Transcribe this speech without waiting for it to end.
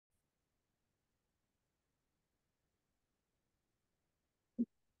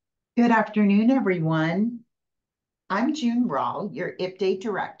Good afternoon, everyone. I'm June Rawl, your IPDA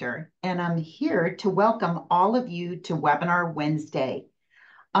Director, and I'm here to welcome all of you to Webinar Wednesday,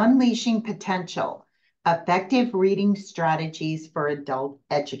 Unleashing Potential, Effective Reading Strategies for Adult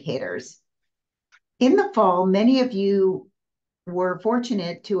Educators. In the fall, many of you were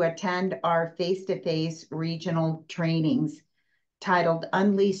fortunate to attend our face-to-face regional trainings titled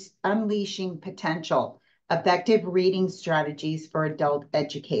Unleashing Potential, Effective Reading Strategies for Adult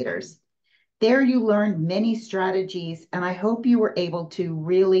Educators. There you learned many strategies, and I hope you were able to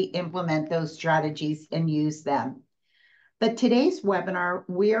really implement those strategies and use them. But today's webinar,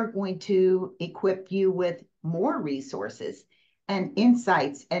 we are going to equip you with more resources and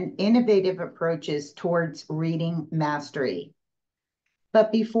insights and innovative approaches towards reading mastery.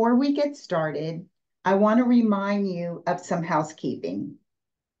 But before we get started, I want to remind you of some housekeeping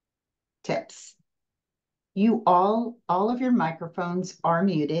tips. All of your microphones are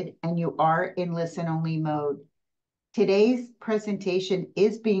muted and you are in listen-only mode. Today's presentation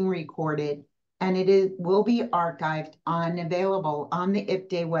is being recorded and will be archived and available on the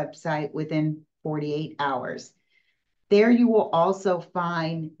IPDA website within 48 hours. There you will also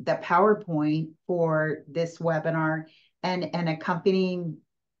find the PowerPoint for this webinar and an accompanying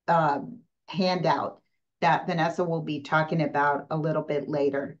handout that Vanessa will be talking about a little bit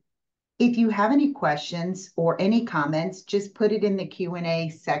later. If you have any questions or any comments, just put it in the Q&A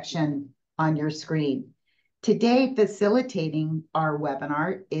section on your screen. Today, facilitating our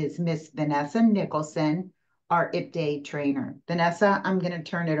webinar is Miss Vanessa Nicholson, our IPDA trainer. Vanessa, I'm going to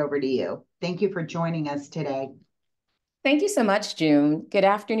turn it over to you. Thank you for joining us today. Thank you so much, June. Good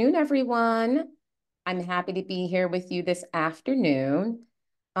afternoon, everyone. I'm happy to be here with you this afternoon.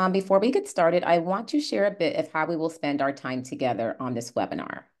 Before we get started, I want to share a bit of how we will spend our time together on this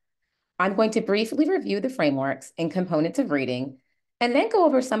webinar. I'm going to briefly review the frameworks and components of reading, and then go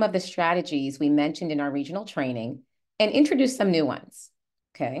over some of the strategies we mentioned in our regional training and introduce some new ones.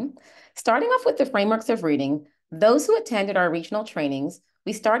 Okay, starting off with the frameworks of reading, those who attended our regional trainings,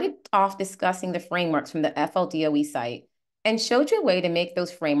 we started off discussing the frameworks from the FLDOE site and showed you a way to make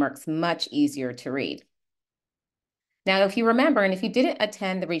those frameworks much easier to read. Now, if you remember, and if you didn't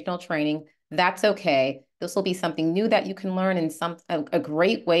attend the regional training, that's okay. This will be something new that you can learn and a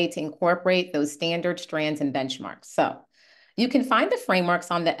great way to incorporate those standard strands and benchmarks. So you can find the frameworks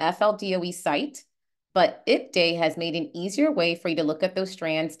on the FLDOE site, but IPDA has made an easier way for you to look at those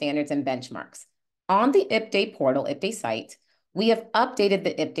strands, standards, and benchmarks. On the IPDA portal, IPDA site, we have updated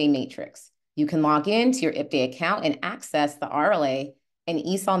the IPDA matrix. You can log into your IPDA account and access the RLA and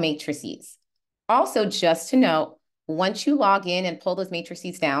ESOL matrices. Also, just to note, once you log in and pull those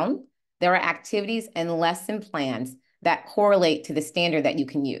matrices down, there are activities and lesson plans that correlate to the standard that you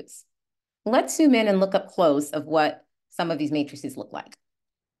can use. Let's zoom in and look up close of what some of these matrices look like.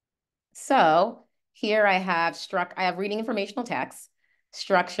 So here I have reading informational text,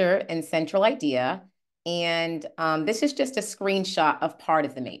 structure, and central idea. And this is just a screenshot of part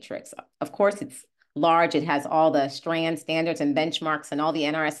of the matrix. Of course, it's large. It has all the strand standards and benchmarks and all the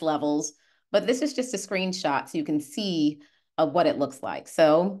NRS levels, but this is just a screenshot so you can see what it looks like.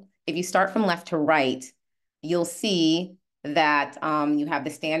 So if you start from left to right, you'll see that you have the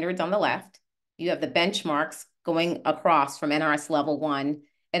standards on the left. You have the benchmarks going across from NRS level 1.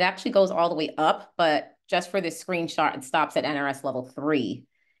 It actually goes all the way up, but just for this screenshot, it stops at NRS level 3.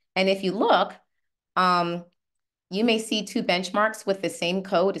 And if you look, you may see two benchmarks with the same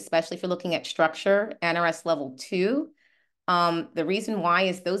code, especially if you're looking at structure, NRS level 2. The reason why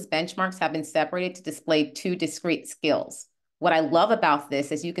is those benchmarks have been separated to display two discrete skills. What I love about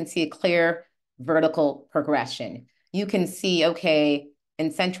this is you can see a clear vertical progression. You can see, okay,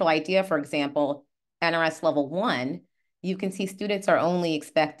 in central idea, for example, NRS level 1, you can see students are only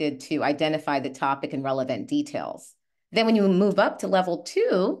expected to identify the topic and relevant details. Then when you move up to level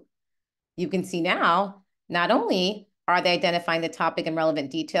 2, you can see now, not only are they identifying the topic and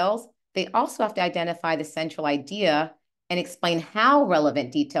relevant details, they also have to identify the central idea and explain how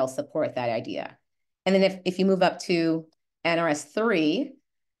relevant details support that idea. And then if you move up to NRS 3,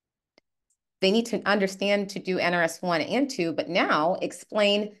 they need to understand to do NRS 1 and 2, but now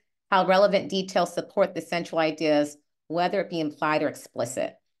explain how relevant details support the central ideas, whether it be implied or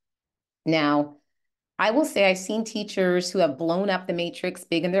explicit. Now, I will say I've seen teachers who have blown up the matrix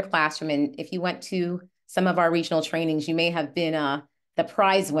big in their classroom. And if you went to some of our regional trainings, you may have been the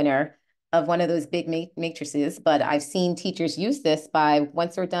prize winner of one of those big matrices. But I've seen teachers use this by,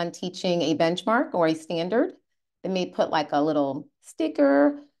 once they're done teaching a benchmark or a standard, they may put like a little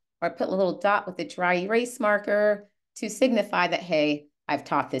sticker or put a little dot with a dry erase marker to signify that, hey, I've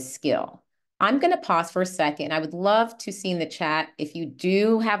taught this skill. I'm going to pause for a second. I would love to see in the chat if you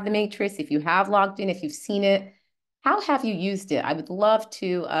do have the matrix, if you have logged in, if you've seen it, how have you used it? I would love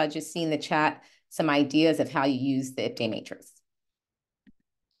to just see in the chat some ideas of how you use the IPDAY matrix.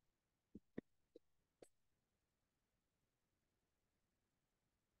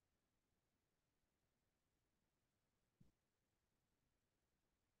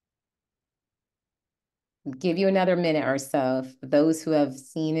 Give you another minute or so. For those who have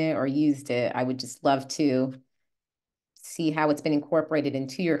seen it or used it, I would just love to see how it's been incorporated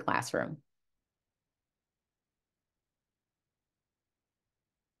into your classroom.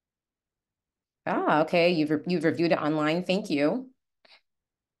 Ah, okay. You've reviewed it online. Thank you.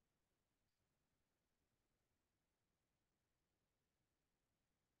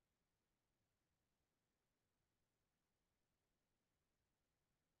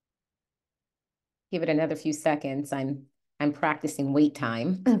 Give it another few seconds. I'm practicing wait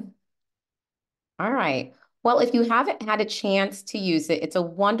time. All right. Well, if you haven't had a chance to use it, it's a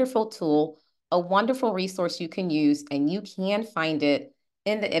wonderful tool, a wonderful resource you can use, and you can find it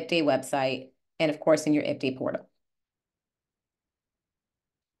in the IPDAY website and, of course, in your IPDAY portal.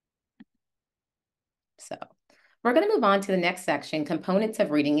 So we're going to move on to the next section, components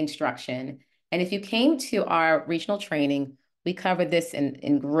of reading instruction. And if you came to our regional training, we covered this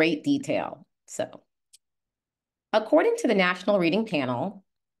in great detail. So according to the National Reading Panel,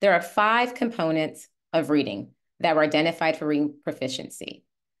 there are 5 components of reading that were identified for reading proficiency.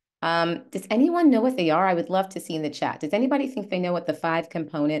 Does anyone know what they are? I would love to see in the chat. Does anybody think they know what the 5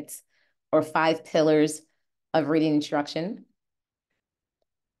 components or 5 pillars of reading instruction?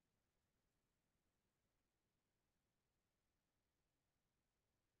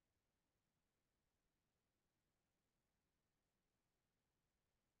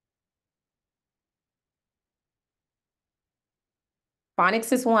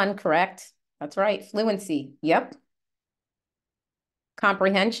 Phonics is 1, correct? That's right. Fluency, yep.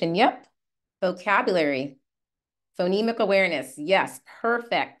 Comprehension, yep. Vocabulary, phonemic awareness, yes.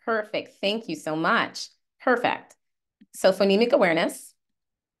 Perfect, perfect. Thank you so much. Perfect. So phonemic awareness,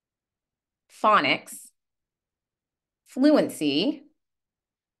 phonics, fluency,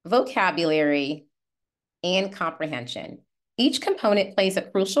 vocabulary, and comprehension. Each component plays a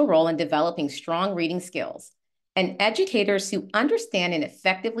crucial role in developing strong reading skills, and educators who understand and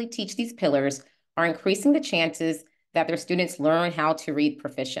effectively teach these pillars are increasing the chances that their students learn how to read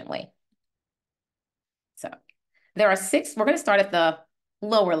proficiently. So there are 6, we're going to start at the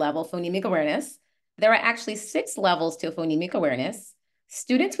lower level, phonemic awareness. There are actually 6 levels to phonemic awareness.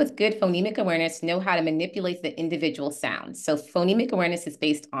 Students with good phonemic awareness know how to manipulate the individual sounds. So phonemic awareness is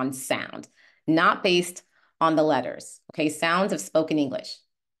based on sound, not based on the letters, okay? Sounds of spoken English.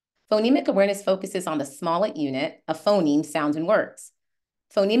 Phonemic awareness focuses on the smallest unit of phoneme, sounds, and words.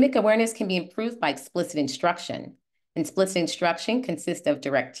 Phonemic awareness can be improved by explicit instruction. Explicit instruction consists of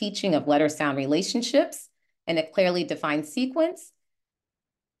direct teaching of letter-sound relationships and a clearly defined sequence.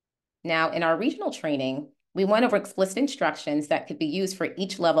 Now, in our regional training, we went over explicit instructions that could be used for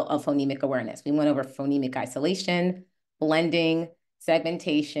each level of phonemic awareness. We went over phonemic isolation, blending,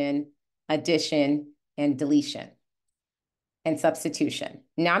 segmentation, addition, and deletion, and substitution.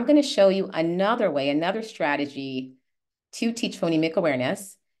 Now I'm going to show you another way, another strategy to teach phonemic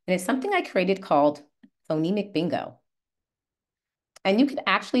awareness, and it's something I created called phonemic bingo. And you can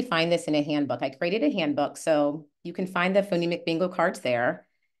actually find this in a handbook. I created a handbook, so you can find the phonemic bingo cards there,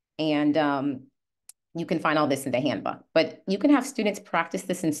 and you can find all this in the handbook. But you can have students practice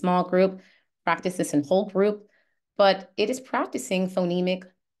this in small group, practice this in whole group, but it is practicing phonemic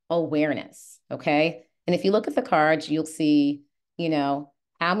awareness, okay? And if you look at the cards, you'll see, you know,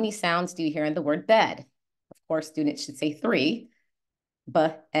 how many sounds do you hear in the word bed? Of course, students should say 3,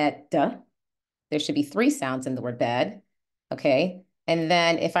 but at duh. There should be 3 sounds in the word bed, okay? And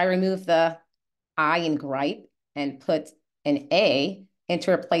then if I remove the I in gripe and put an A and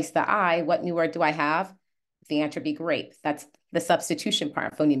to replace the I, what new word do I have? The answer would be grape. That's the substitution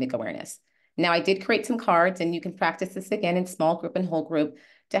part, phonemic awareness. Now, I did create some cards, and you can practice this again in small group and whole group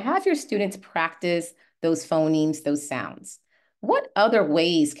to have your students practice those phonemes, those sounds. What other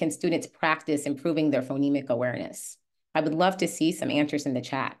ways can students practice improving their phonemic awareness? I would love to see some answers in the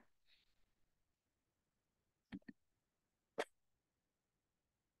chat.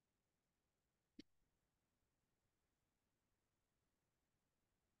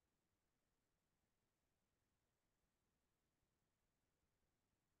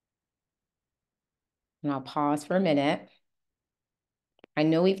 And I'll pause for a minute. I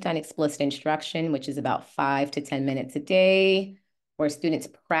know we've done explicit instruction, which is about 5 to 10 minutes a day, where students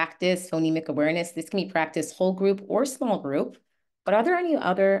practice phonemic awareness. This can be practiced whole group or small group. But are there any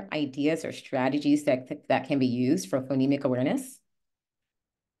other ideas or strategies that can be used for phonemic awareness?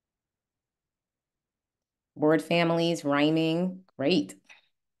 Word families, rhyming, great.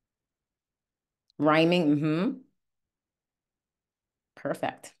 Rhyming,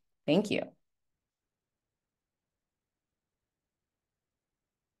 perfect. Thank you.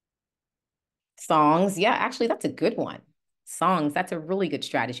 Songs, yeah, actually, that's a good one. Songs, that's a really good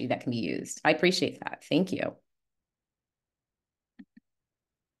strategy that can be used. I appreciate that. Thank you.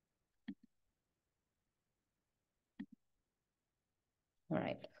 All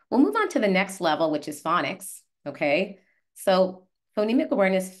right. We'll move on to the next level, which is phonics. Okay. So phonemic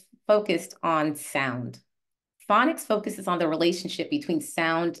awareness focused on sound. Phonics focuses on the relationship between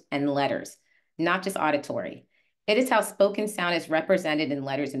sound and letters, not just auditory. It is how spoken sound is represented in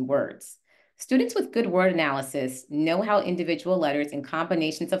letters and words. Students with good word analysis know how individual letters and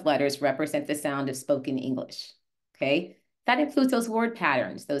combinations of letters represent the sound of spoken English. Okay. That includes those word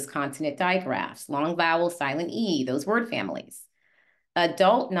patterns, those consonant digraphs, long vowel, silent E, those word families.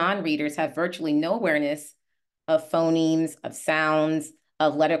 Adult non-readers have virtually no awareness of phonemes, of sounds,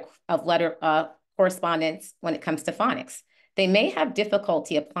 of letter correspondence when it comes to phonics. They may have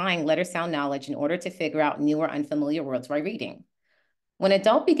difficulty applying letter sound knowledge in order to figure out new or unfamiliar words while reading. When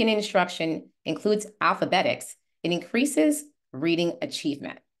adult beginning instruction includes alphabetics, it increases reading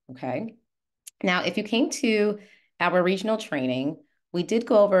achievement, okay? Now, if you came to our regional training, we did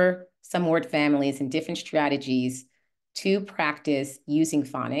go over some word families and different strategies to practice using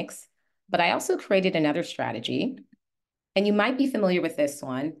phonics, but I also created another strategy, and you might be familiar with this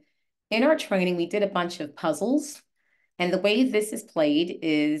one. In our training, we did a bunch of puzzles, and the way this is played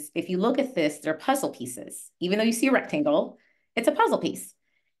is if you look at this, they're puzzle pieces. Even though you see a rectangle, it's a puzzle piece.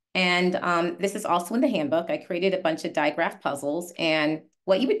 And this is also in the handbook. I created a bunch of digraph puzzles. And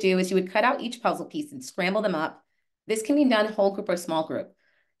what you would do is you would cut out each puzzle piece and scramble them up. This can be done whole group or small group.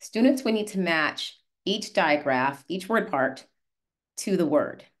 Students would need to match each digraph, each word part to the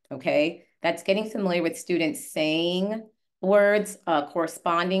word, okay? That's getting familiar with students saying words,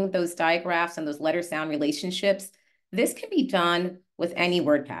 corresponding those digraphs and those letter sound relationships. This can be done with any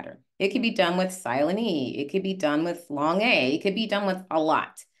word pattern. It could be done with silent E. It could be done with long A. It could be done with a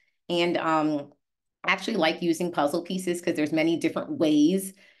lot. And I actually like using puzzle pieces because there's many different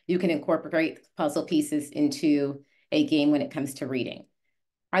ways you can incorporate puzzle pieces into a game when it comes to reading.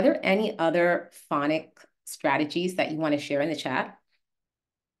 Are there any other phonic strategies that you want to share in the chat?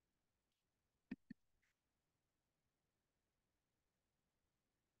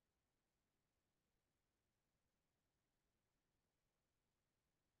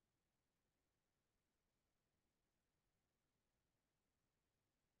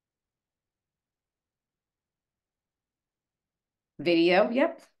 Video,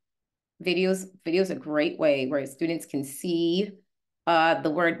 yep. Video's a great way where students can see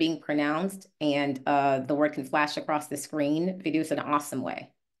the word being pronounced and the word can flash across the screen. Video is an awesome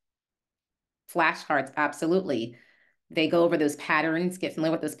way. Flashcards, absolutely. They go over those patterns, get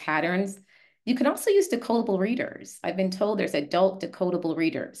familiar with those patterns. You can also use decodable readers. I've been told there's adult decodable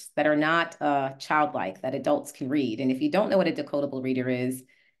readers that are not childlike, that adults can read. And if you don't know what a decodable reader is,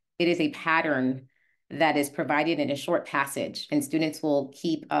 it is a pattern that is provided in a short passage, and students will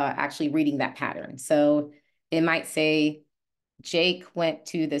keep actually reading that pattern. So it might say, Jake went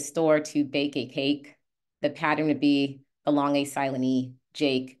to the store to bake a cake. The pattern would be along a silent E,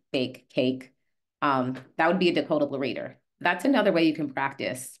 Jake, bake, cake. That would be a decodable reader. That's another way you can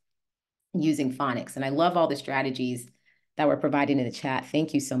practice using phonics. And I love all the strategies that were provided in the chat.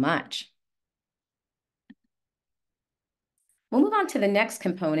 Thank you so much. We'll move on to the next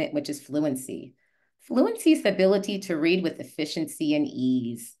component, which is fluency. Fluency is the ability to read with efficiency and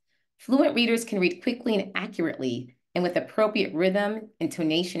ease. Fluent readers can read quickly and accurately and with appropriate rhythm,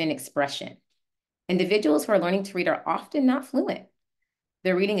 intonation, and expression. Individuals who are learning to read are often not fluent.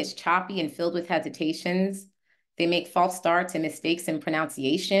 Their reading is choppy and filled with hesitations. They make false starts and mistakes in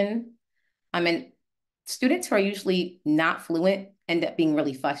pronunciation. And students who are usually not fluent end up being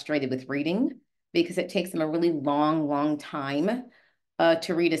really frustrated with reading because it takes them a really long time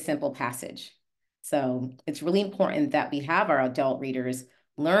to read a simple passage. So it's really important that we have our adult readers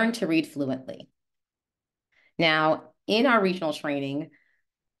learn to read fluently. Now, in our regional training,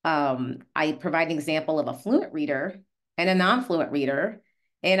 I provide an example of a fluent reader and a non-fluent reader.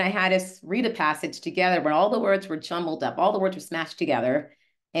 And I had us read a passage together where all the words were jumbled up, all the words were smashed together.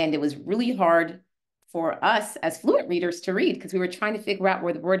 And it was really hard for us as fluent readers to read because we were trying to figure out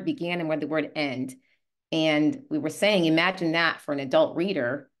where the word began and where the word ended. And we were saying, imagine that for an adult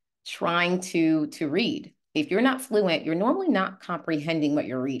reader trying to read. If you're not fluent, you're normally not comprehending what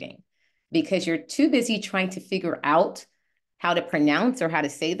you're reading because you're too busy trying to figure out how to pronounce or how to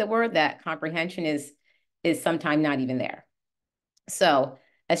say the word, that comprehension is sometimes not even there. So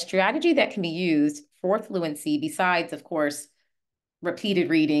a strategy that can be used for fluency, besides, of course,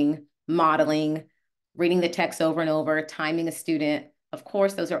 repeated reading, modeling, reading the text over and over, timing a student. Of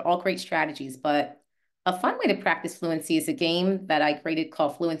course, those are all great strategies, but a fun way to practice fluency is a game that I created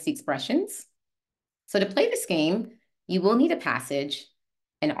called Fluency Expressions. So to play this game, you will need a passage,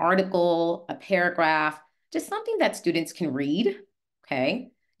 an article, a paragraph, just something that students can read,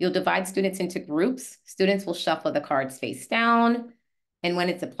 okay? You'll divide students into groups. Students will shuffle the cards face down, and when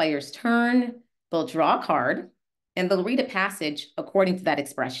it's a player's turn, they'll draw a card, and they'll read a passage according to that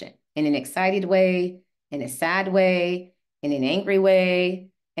expression, in an excited way, in a sad way, in an angry way,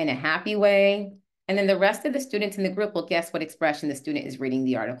 in a happy way. And then the rest of the students in the group will guess what expression the student is reading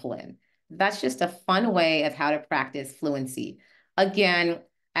the article in. That's just a fun way of how to practice fluency. Again,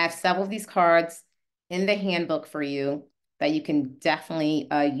 I have several of these cards in the handbook for you that you can definitely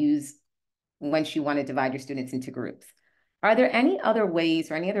use once you want to divide your students into groups. Are there any other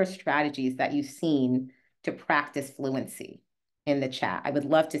ways or any other strategies that you've seen to practice fluency in the chat? I would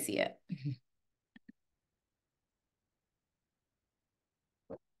love to see it.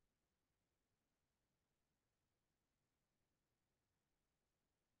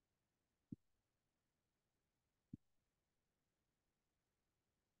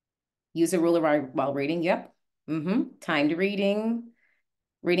 Use a ruler while reading. Yep. Timed reading.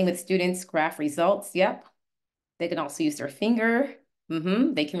 Reading with students, graph results. Yep. They can also use their finger.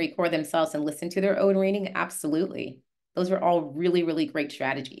 They can record themselves and listen to their own reading. Absolutely. Those are all really, really great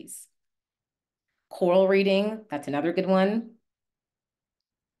strategies. Choral reading, that's another good one.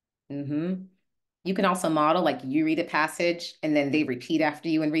 You can also model, like you read a passage and then they repeat after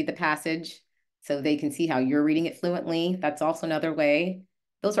you and read the passage so they can see how you're reading it fluently. That's also another way.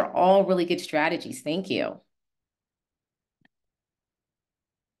 Those are all really good strategies. Thank you.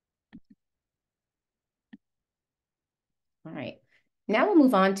 All right. Now we'll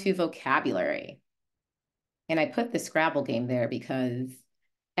move on to vocabulary. And I put the Scrabble game there because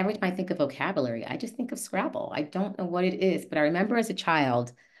every time I think of vocabulary, I just think of Scrabble. I don't know what it is, but I remember as a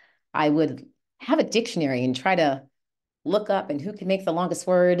child, I would have a dictionary and try to look up and who can make the longest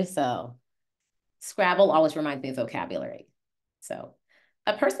word. So Scrabble always reminds me of vocabulary. So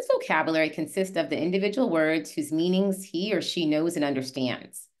a person's vocabulary consists of the individual words whose meanings he or she knows and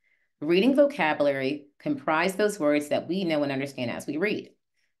understands. Reading vocabulary comprise those words that we know and understand as we read.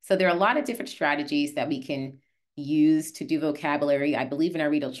 So there are a lot of different strategies that we can use to do vocabulary. I believe in our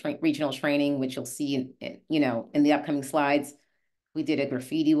regional training, which you'll see in the upcoming slides. We did a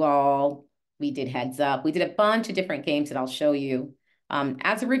graffiti wall. We did heads up. We did a bunch of different games that I'll show you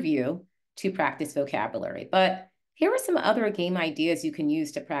as a review to practice vocabulary. But here are some other game ideas you can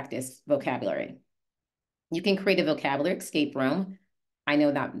use to practice vocabulary. You can create a vocabulary escape room. I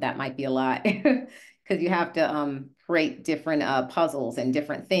know that might be a lot because you have to create different puzzles and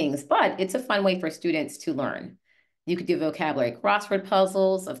different things, but it's a fun way for students to learn. You could do vocabulary crossword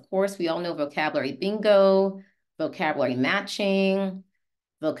puzzles. Of course, we all know vocabulary bingo, vocabulary matching,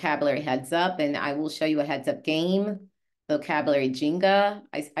 vocabulary heads up, and I will show you a heads up game, vocabulary Jenga.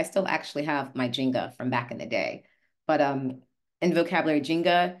 I still actually have my Jenga from back in the day, but in vocabulary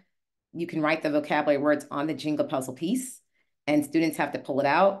Jenga, you can write the vocabulary words on the Jenga puzzle piece, and students have to pull it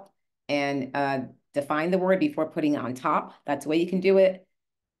out and define the word before putting it on top. That's the way you can do it.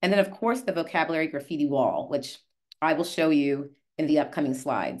 And then, of course, the vocabulary graffiti wall, which I will show you in the upcoming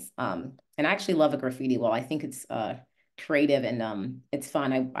slides. And I actually love a graffiti wall. I think it's creative and it's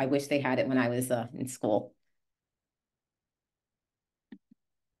fun. I wish they had it when I was in school.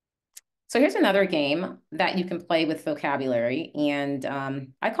 So here's another game that you can play with vocabulary. And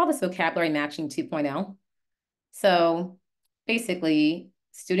I call this vocabulary matching 2.0. So basically,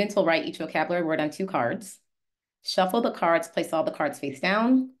 students will write each vocabulary word on 2 cards, shuffle the cards, place all the cards face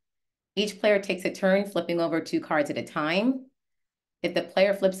down. Each player takes a turn flipping over 2 cards at a time. If the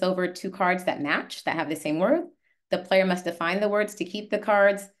player flips over 2 cards that match, that have the same word, the player must define the words to keep the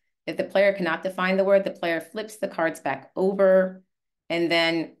cards. If the player cannot define the word, the player flips the cards back over. And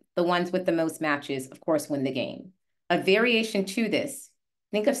then the ones with the most matches, of course, win the game. A variation to this,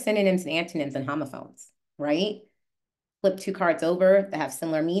 think of synonyms and antonyms and homophones, right? Flip 2 cards over that have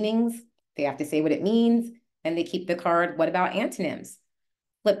similar meanings. They have to say what it means, and they keep the card. What about antonyms?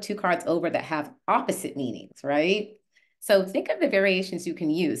 Flip 2 cards over that have opposite meanings, right? So think of the variations you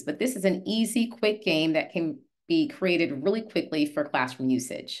can use, but this is an easy, quick game that can be created really quickly for classroom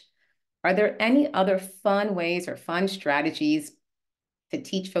usage. Are there any other fun ways or fun strategies to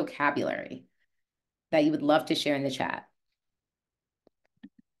teach vocabulary that you would love to share in the chat?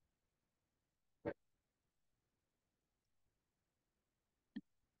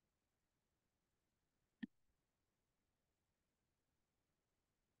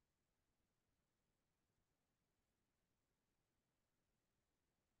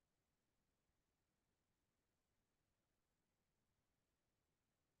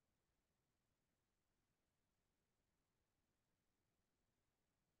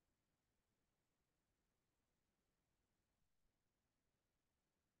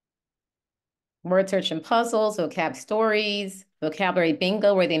 Word search and puzzles, vocab stories, vocabulary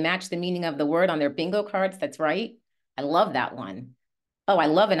bingo, where they match the meaning of the word on their bingo cards. That's right. I love that one. Oh, I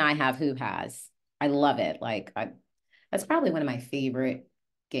love an I have, who has. I love it. That's probably one of my favorite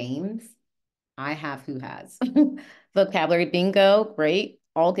games. I have, who has. Vocabulary bingo, great.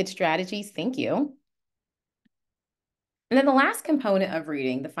 All good strategies. Thank you. And then the last component of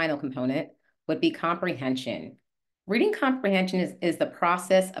reading, the final component, would be comprehension. Reading comprehension is the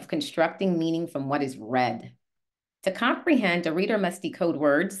process of constructing meaning from what is read. To comprehend, a reader must decode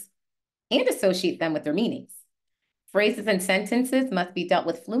words and associate them with their meanings. Phrases and sentences must be dealt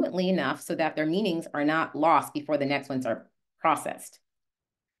with fluently enough so that their meanings are not lost before the next ones are processed.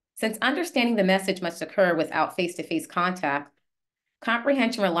 Since understanding the message must occur without face-to-face contact,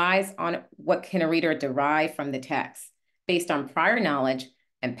 comprehension relies on what can a reader derive from the text based on prior knowledge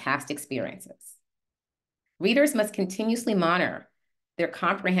and past experiences. Readers must continuously monitor their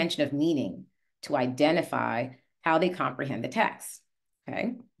comprehension of meaning to identify how they comprehend the text,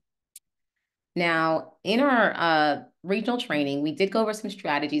 okay? Now, in our regional training, we did go over some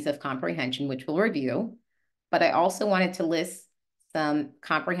strategies of comprehension, which we'll review, but I also wanted to list some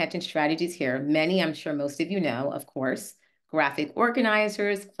comprehension strategies here. Many, I'm sure most of you know, of course, graphic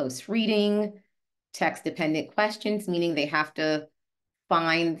organizers, close reading, text-dependent questions, meaning they have to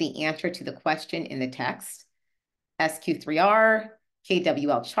find the answer to the question in the text, SQ3R,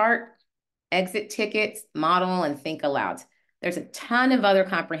 KWL chart, exit tickets, model, and think aloud. There's a ton of other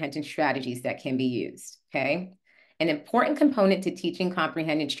comprehension strategies that can be used, okay? An important component to teaching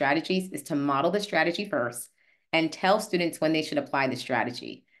comprehension strategies is to model the strategy first and tell students when they should apply the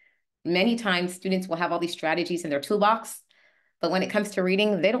strategy. Many times, students will have all these strategies in their toolbox, but when it comes to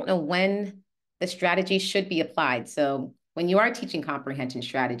reading, they don't know when the strategy should be applied. So when you are teaching comprehension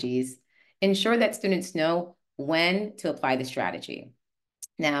strategies, ensure that students know when to apply the strategy.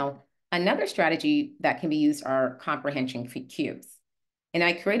 Now, another strategy that can be used are comprehension cubes. And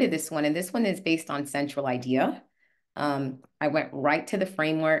I created this one, and this one is based on central idea. I went right to the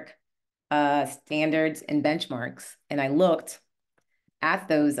framework, standards, and benchmarks, and I looked at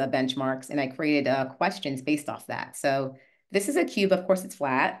those benchmarks, and I created questions based off that. So this is a cube. Of course, it's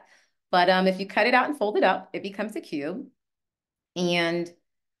flat, but if you cut it out and fold it up, it becomes a cube. And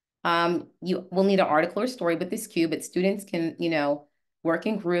you will need an article or story with this cube, but students can, work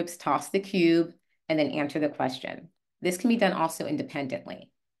in groups, toss the cube, and then answer the question. This can be done also independently.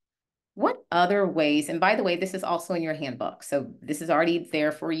 What other ways, and by the way, this is also in your handbook, so this is already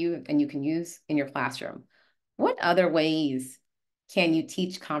there for you and you can use in your classroom. What other ways can you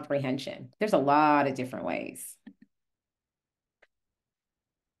teach comprehension? There's a lot of different ways.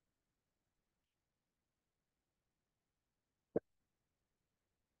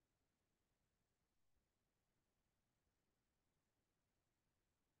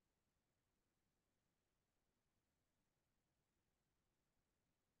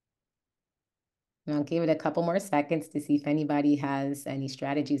 And I'll give it a couple more seconds to see if anybody has any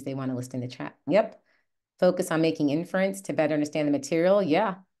strategies they want to list in the chat. Yep. Focus on making inference to better understand the material.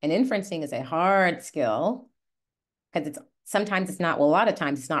 Yeah. And inferencing is a hard skill because sometimes it's not, well, a lot of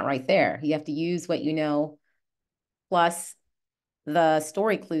times it's not right there. You have to use what you know plus the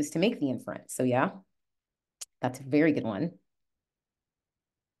story clues to make the inference. So yeah, that's a very good one.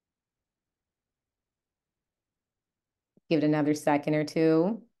 Give it another second or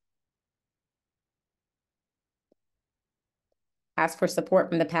two. Ask for support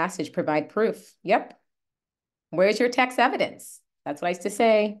from the passage, provide proof. Yep. Where's your text evidence? That's what I used to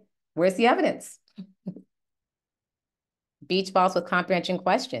say. Where's the evidence? Beach balls with comprehension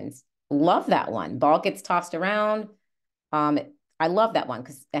questions. Love that one. Ball gets tossed around. I love that one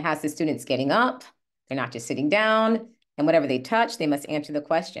because it has the students getting up. They're not just sitting down. And whatever they touch, they must answer the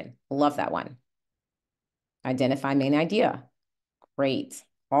question. Love that one. Identify main idea. Great.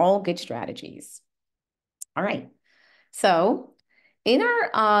 All good strategies. All right. So in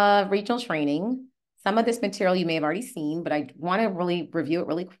our regional training, some of this material you may have already seen, but I want to really review it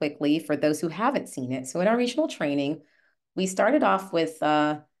really quickly for those who haven't seen it. So in our regional training, we started off with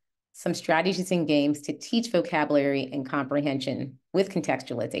some strategies and games to teach vocabulary and comprehension with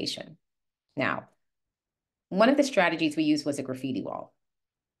contextualization. Now, one of the strategies we used was a graffiti wall.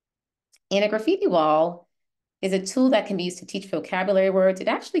 And a graffiti wall is a tool that can be used to teach vocabulary words. It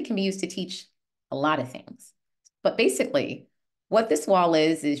actually can be used to teach a lot of things. But basically, what this wall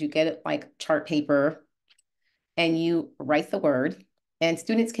is you get like chart paper and you write the word, and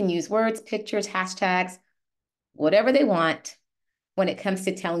students can use words, pictures, hashtags, whatever they want when it comes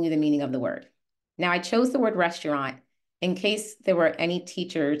to telling you the meaning of the word. Now, I chose the word restaurant in case there were any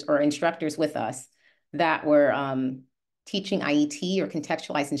teachers or instructors with us that were teaching IET or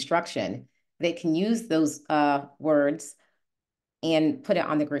contextualized instruction, they can use those words and put it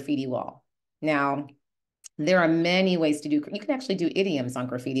on the graffiti wall. Now, there are many ways to do, you can actually do idioms on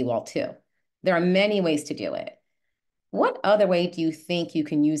graffiti wall too. There are many ways to do it. What other way do you think you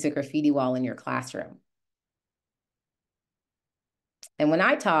can use a graffiti wall in your classroom? And when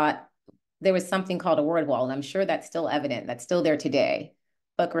I taught, there was something called a word wall, and I'm sure that's still evident. That's still there today.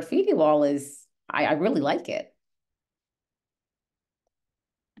 But graffiti wall is, I really like it.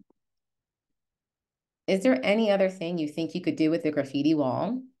 Is there any other thing you think you could do with the graffiti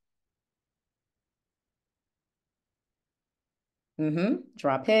wall?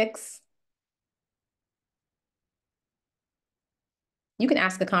 Draw pics. You can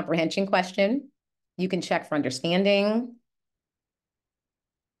ask a comprehension question. You can check for understanding.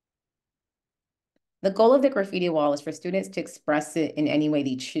 The goal of the graffiti wall is for students to express it in any way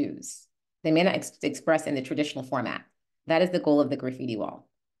they choose. They may not express in the traditional format. That is the goal of the graffiti wall.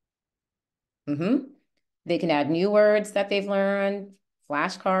 They can add new words that they've learned,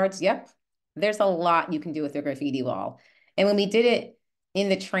 flashcards. Yep. There's a lot you can do with the graffiti wall. And when we did it in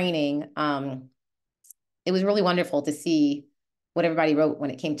the training, it was really wonderful to see what everybody wrote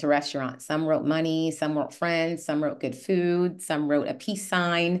when it came to restaurants. Some wrote money, some wrote friends, some wrote good food, some wrote a peace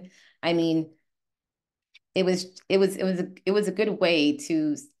sign. I mean, it was a good way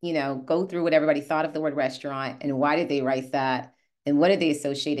to, go through what everybody thought of the word restaurant and why did they write that and what did they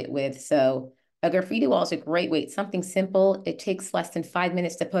associate it with. So a graffiti wall is a great way. It's something simple. It takes less than 5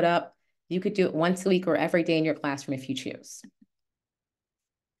 minutes to put up. You could do it once a week or every day in your classroom if you choose.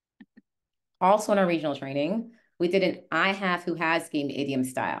 Also in our regional training, we did an I have, who has game idiom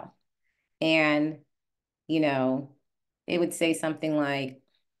style. And, it would say something like,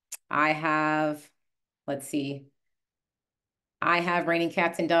 I have, let's see, I have raining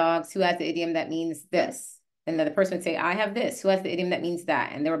cats and dogs. Who has the idiom that means this? And then the person would say, I have this. Who has the idiom that means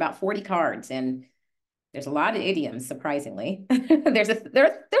that? And there were about 40 cards. And there's a lot of idioms, surprisingly. There's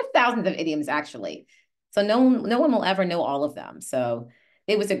thousands of idioms, actually. So no one will ever know all of them. So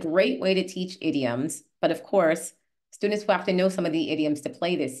it was a great way to teach idioms. But of course, students will have to know some of the idioms to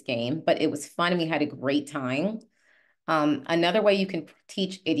play this game. But it was fun. We had a great time. Another way you can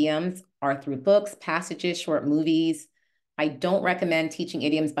teach idioms are through books, passages, short movies. I don't recommend teaching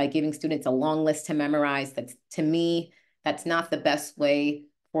idioms by giving students a long list to memorize. To me, that's not the best way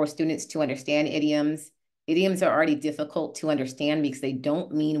for students to understand idioms. Idioms are already difficult to understand because they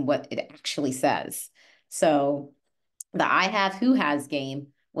don't mean what it actually says. So the I have, who has game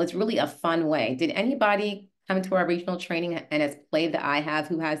was really a fun way. Did anybody come to our regional training and has played the I have,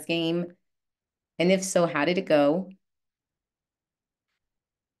 who has game? And if so, how did it go?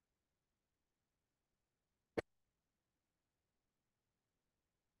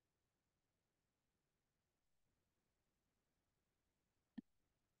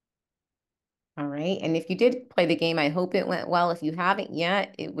 All right. And if you did play the game, I hope it went well. If you haven't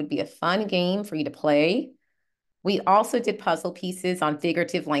yet, it would be a fun game for you to play. We also did puzzle pieces on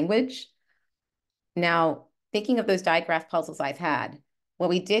figurative language. Now, thinking of those digraph puzzles I've had, what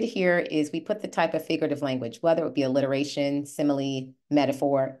we did here is we put the type of figurative language, whether it would be alliteration, simile,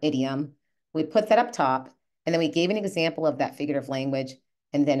 metaphor, idiom, we put that up top, and then we gave an example of that figurative language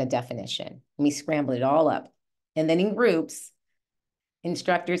and then a definition. And we scrambled it all up. And then in groups,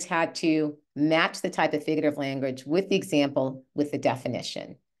 instructors had to match the type of figurative language with the example with the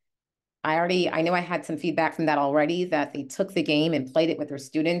definition. I know I had some feedback from that already, that they took the game and played it with their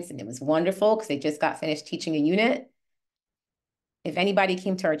students, and it was wonderful because they just got finished teaching a unit. If anybody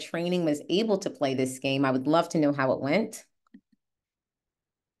came to our training was able to play this game, I would love to know how it went.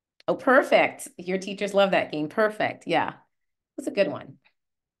 Oh, perfect. Your teachers love that game. Perfect. Yeah, it was a good one.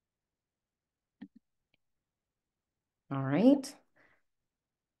 All right.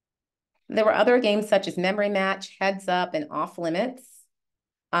 There were other games such as Memory Match, Heads Up, and Off Limits.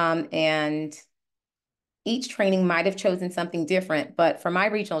 And each training might have chosen something different, but for my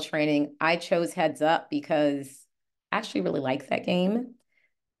regional training, I chose Heads Up because I actually really like that game.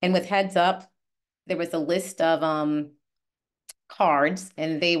 And with Heads Up, there was a list of cards,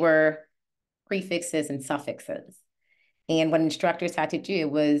 and they were prefixes and suffixes. And what instructors had to do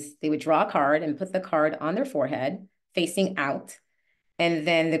was they would draw a card and put the card on their forehead facing out. And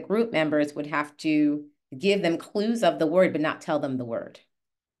then the group members would have to give them clues of the word, but not tell them the word.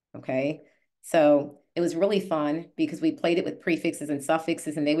 Okay. So it was really fun because we played it with prefixes and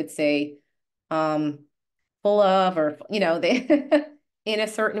suffixes, and they would say, full of, or, they in a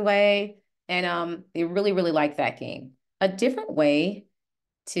certain way. And they really, really liked that game. A different way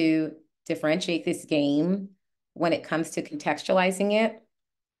to differentiate this game when it comes to contextualizing it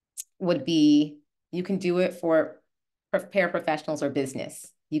would be, you can do it for paraprofessionals or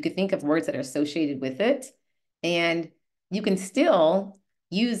business. You could think of words that are associated with it, and you can still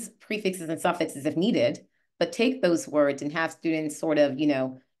use prefixes and suffixes if needed, but take those words and have students sort of,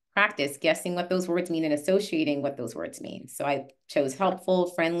 practice guessing what those words mean and associating what those words mean. So I chose helpful,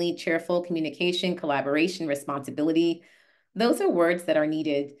 friendly, cheerful, communication, collaboration, responsibility. Those are words that are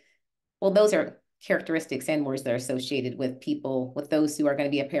needed. Well, those are characteristics and words that are associated with people, with those who are going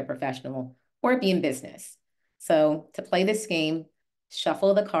to be a paraprofessional or be in business. So to play this game,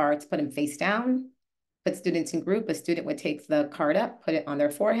 shuffle the cards, put them face down, put students in group. A student would take the card up, put it on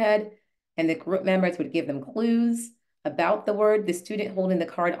their forehead, and the group members would give them clues about the word. The student holding the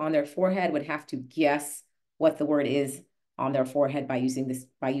card on their forehead would have to guess what the word is on their forehead by using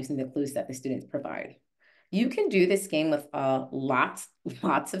the clues that the students provide. You can do this game with lots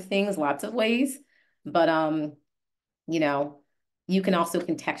of things, lots of ways, but you know, you can also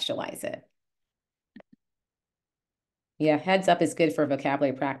contextualize it. Yeah, heads up is good for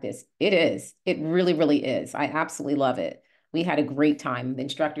vocabulary practice. It is. It really, really is. I absolutely love it. We had a great time. The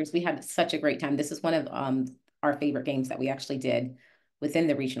instructors, we had such a great time. This is one of our favorite games that we actually did within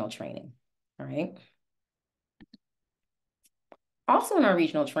the regional training. All right. Also in our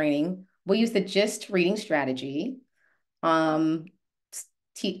regional training, we use the GIST reading strategy. Um,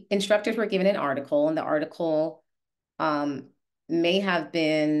 Instructors were given an article, and the article may have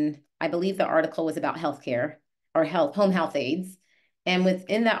been, I believe the article was about healthcare or home health aides. And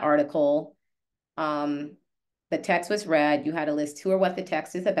within that article, the text was read. You had to list who or what the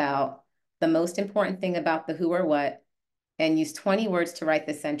text is about, the most important thing about the who or what, and use 20 words to write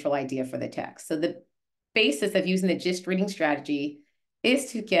the central idea for the text. So the basis of using the GIST reading strategy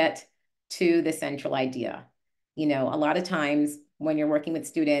is to get to the central idea. A lot of times when you're working with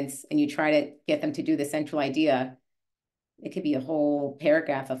students and you try to get them to do the central idea, it could be a whole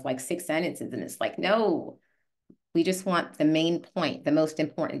paragraph of like 6 sentences. And it's like, no, we just want the main point, the most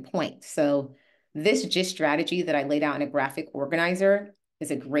important point. So this GIST strategy that I laid out in a graphic organizer is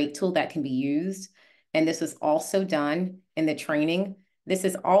a great tool that can be used. And this was also done in the training. This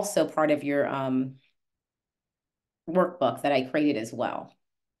is also part of your workbook that I created as well.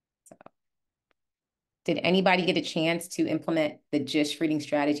 So, did anybody get a chance to implement the GIST reading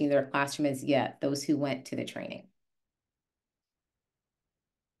strategy in their classroom as yet, those who went to the training?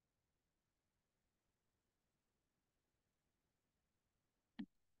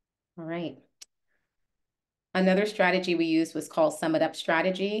 All right. Another strategy we used was called Sum It Up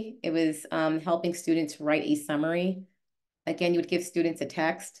strategy. It was helping students write a summary. Again, you would give students a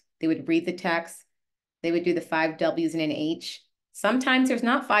text. They would read the text. They would do the 5 W's and an H. Sometimes there's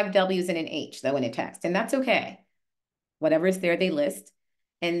not 5 W's and an H, though, in a text, and that's okay. Whatever is there, they list.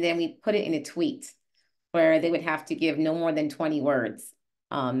 And then we put it in a tweet where they would have to give no more than 20 words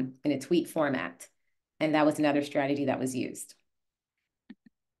in a tweet format. And that was another strategy that was used.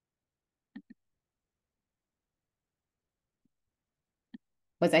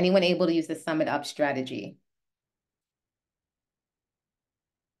 Was anyone able to use the Sum It Up strategy?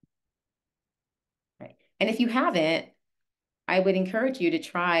 Right. And if you haven't, I would encourage you to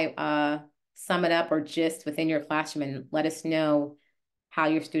try Sum It Up or GIST within your classroom and let us know how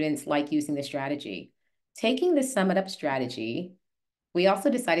your students like using the strategy. Taking the Sum It Up strategy, we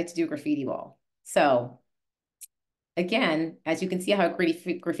also decided to do a graffiti wall. So again, as you can see how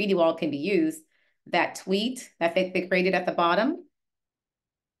a graffiti wall can be used, that tweet that they created at the bottom,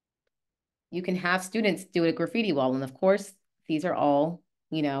 you can have students do a graffiti wall. And of course, these are all,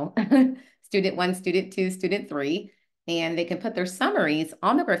 student 1, student 2, student 3, and they can put their summaries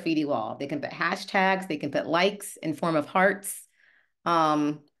on the graffiti wall. They can put hashtags, they can put likes in form of hearts.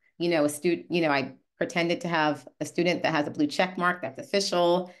 I pretended to have a student that has a blue check mark that's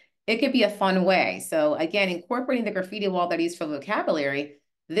official. It could be a fun way. So again, incorporating the graffiti wall that I use for vocabulary,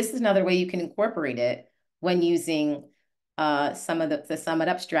 this is another way you can incorporate it when using some of the Sum It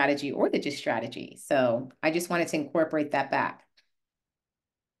Up strategy or the GIST strategy. So I just wanted to incorporate that back.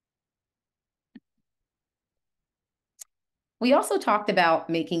 We also talked about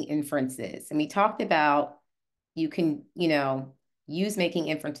making inferences, and we talked about you can, use making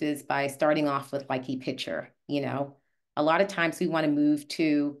inferences by starting off with like a picture. A lot of times we want to move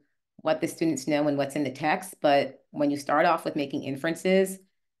to what the students know and what's in the text, but when you start off with making inferences,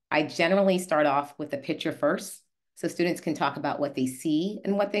 I generally start off with a picture first, so students can talk about what they see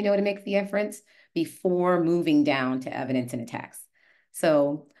and what they know to make the inference before moving down to evidence in a text.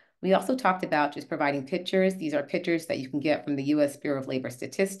 So we also talked about just providing pictures. These are pictures that you can get from the U.S. Bureau of Labor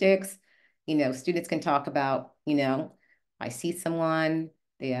Statistics. Students can talk about, I see someone,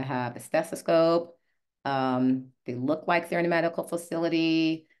 they have a stethoscope, they look like they're in a medical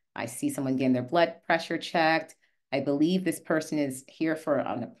facility. I see someone getting their blood pressure checked. I believe this person is here for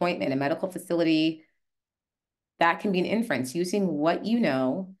an appointment, a medical facility. That can be an inference using what you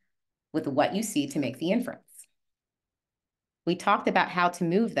know with what you see to make the inference. We talked about how to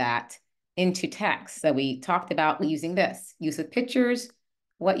move that into text. So we talked about using this, use of pictures,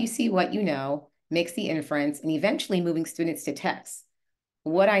 what you see, what you know, makes the inference, and eventually moving students to text.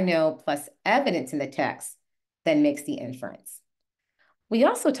 What I know plus evidence in the text then makes the inference. We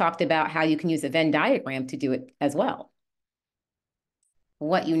also talked about how you can use a Venn diagram to do it as well.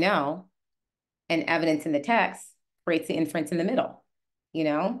 What you know and evidence in the text creates the inference in the middle, you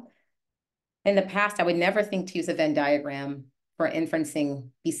know? In the past, I would never think to use a Venn diagram for inferencing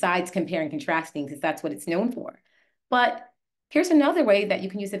besides compare and contrasting, because that's what it's known for. But here's another way that you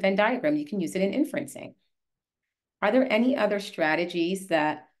can use a Venn diagram. You can use it in inferencing. Are there any other strategies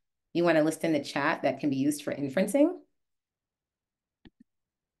that you want to list in the chat that can be used for inferencing?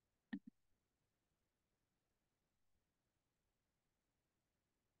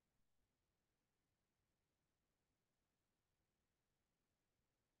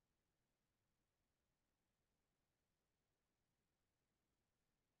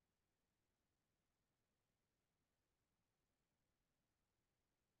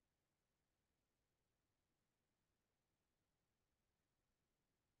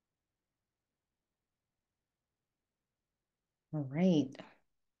 All right.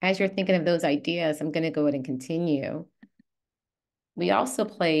 As you're thinking of those ideas, I'm going to go ahead and continue. We also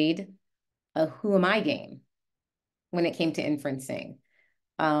played a who am I game when it came to inferencing.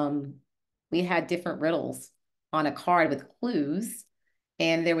 Um, we had different riddles on a card with clues,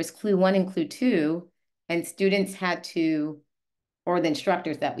 and there was clue 1 and clue 2, and students had to, or the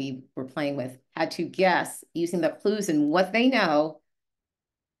instructors that we were playing with, had to guess using the clues and what they know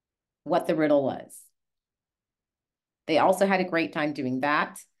what the riddle was. They also had a great time doing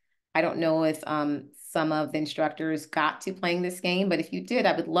that. I don't know if some of the instructors got to playing this game, but if you did,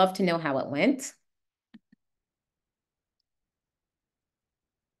 I would love to know how it went.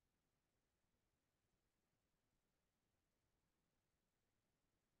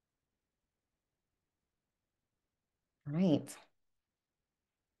 All right.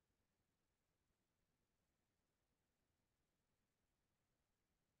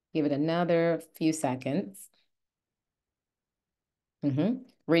 Give it another few seconds.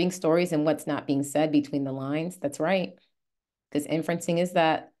 Reading stories and what's not being said between the lines. That's right. Because inferencing is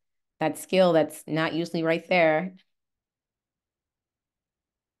that skill that's not usually right there.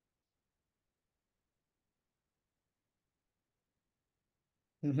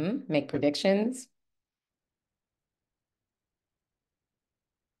 Make predictions.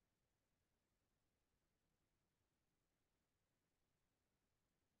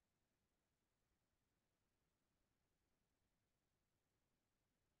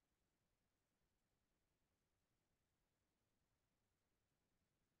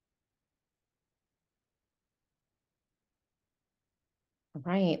 All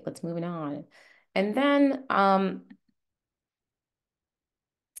right, let's move on. And then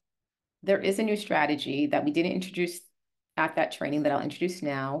there is a new strategy that we didn't introduce at that training that I'll introduce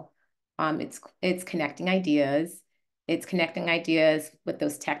now. It's connecting ideas. It's connecting ideas with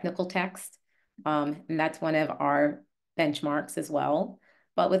those technical texts. And that's one of our benchmarks as well.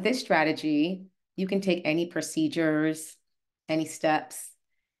 But with this strategy, you can take any procedures, any steps,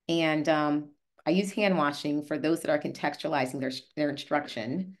 and I use hand washing for those that are contextualizing their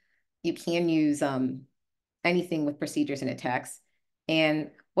instruction. You can use anything with procedures in a text. And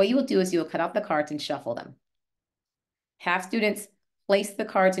what you will do is you will cut out the cards and shuffle them. Have students place the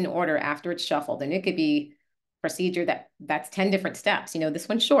cards in order after it's shuffled. And it could be procedure that's 10 different steps. You know, this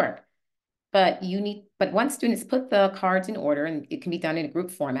one's short, but once students put the cards in order, and it can be done in a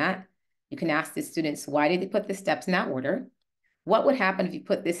group format, you can ask the students, why did they put the steps in that order? What would happen if you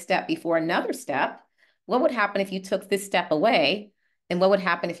put this step before another step? What would happen if you took this step away? And what would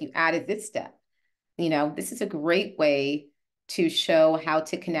happen if you added this step? You know, this is a great way to show how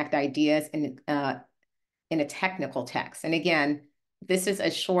to connect ideas in a technical text. And again, this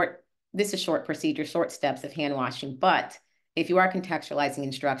is short procedure, short steps of hand washing. But if you are contextualizing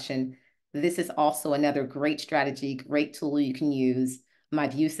instruction, this is also another great strategy, great tool you can use.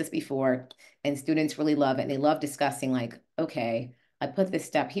 I've used this before, and students really love it. And they love discussing, like, okay, I put this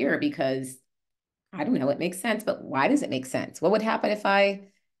step here because I don't know, it makes sense, but why does it make sense? What would happen if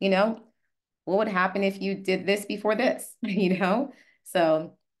what would happen if you did this before this,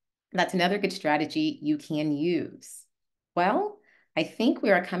 So that's another good strategy you can use. Well, I think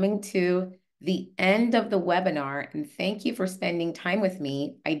we are coming to the end of the webinar, and thank you for spending time with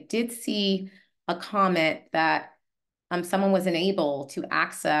me. I did see a comment that someone wasn't able to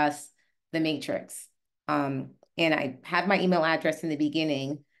access the matrix. And And I have my email address in the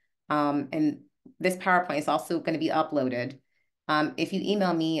beginning. And this PowerPoint is also going to be uploaded. If you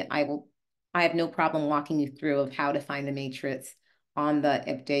email me, I have no problem walking you through of how to find the matrix on the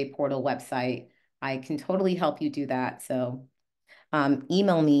IPDAY portal website. I can totally help you do that. So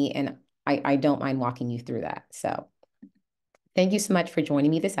email me and I don't mind walking you through that. So thank you so much for joining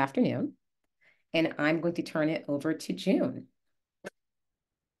me this afternoon. And I'm going to turn it over to June.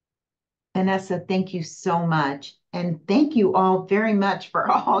 Vanessa, thank you so much. And thank you all very much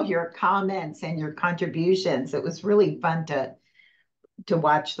for all your comments and your contributions. It was really fun to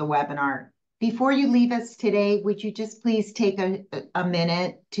watch the webinar. Before you leave us today, would you just please take a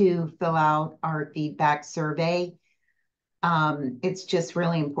minute to fill out our feedback survey? It's just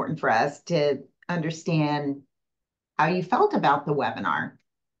really important for us to understand how you felt about the webinar.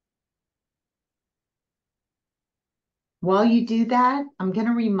 While you do that, I'm going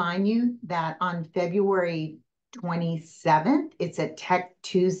to remind you that on February 27th, it's a Tech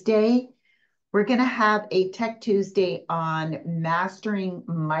Tuesday. We're going to have a Tech Tuesday on mastering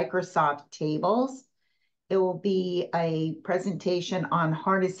Microsoft tables. It will be a presentation on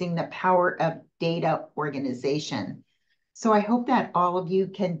harnessing the power of data organization. So I hope that all of you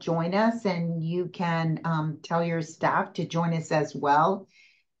can join us and you can tell your staff to join us as well.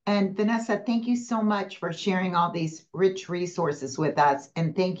 And Vanessa, thank you so much for sharing all these rich resources with us.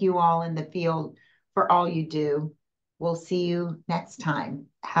 And thank you all in the field for all you do. We'll see you next time.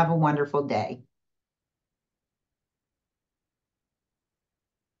 Have a wonderful day.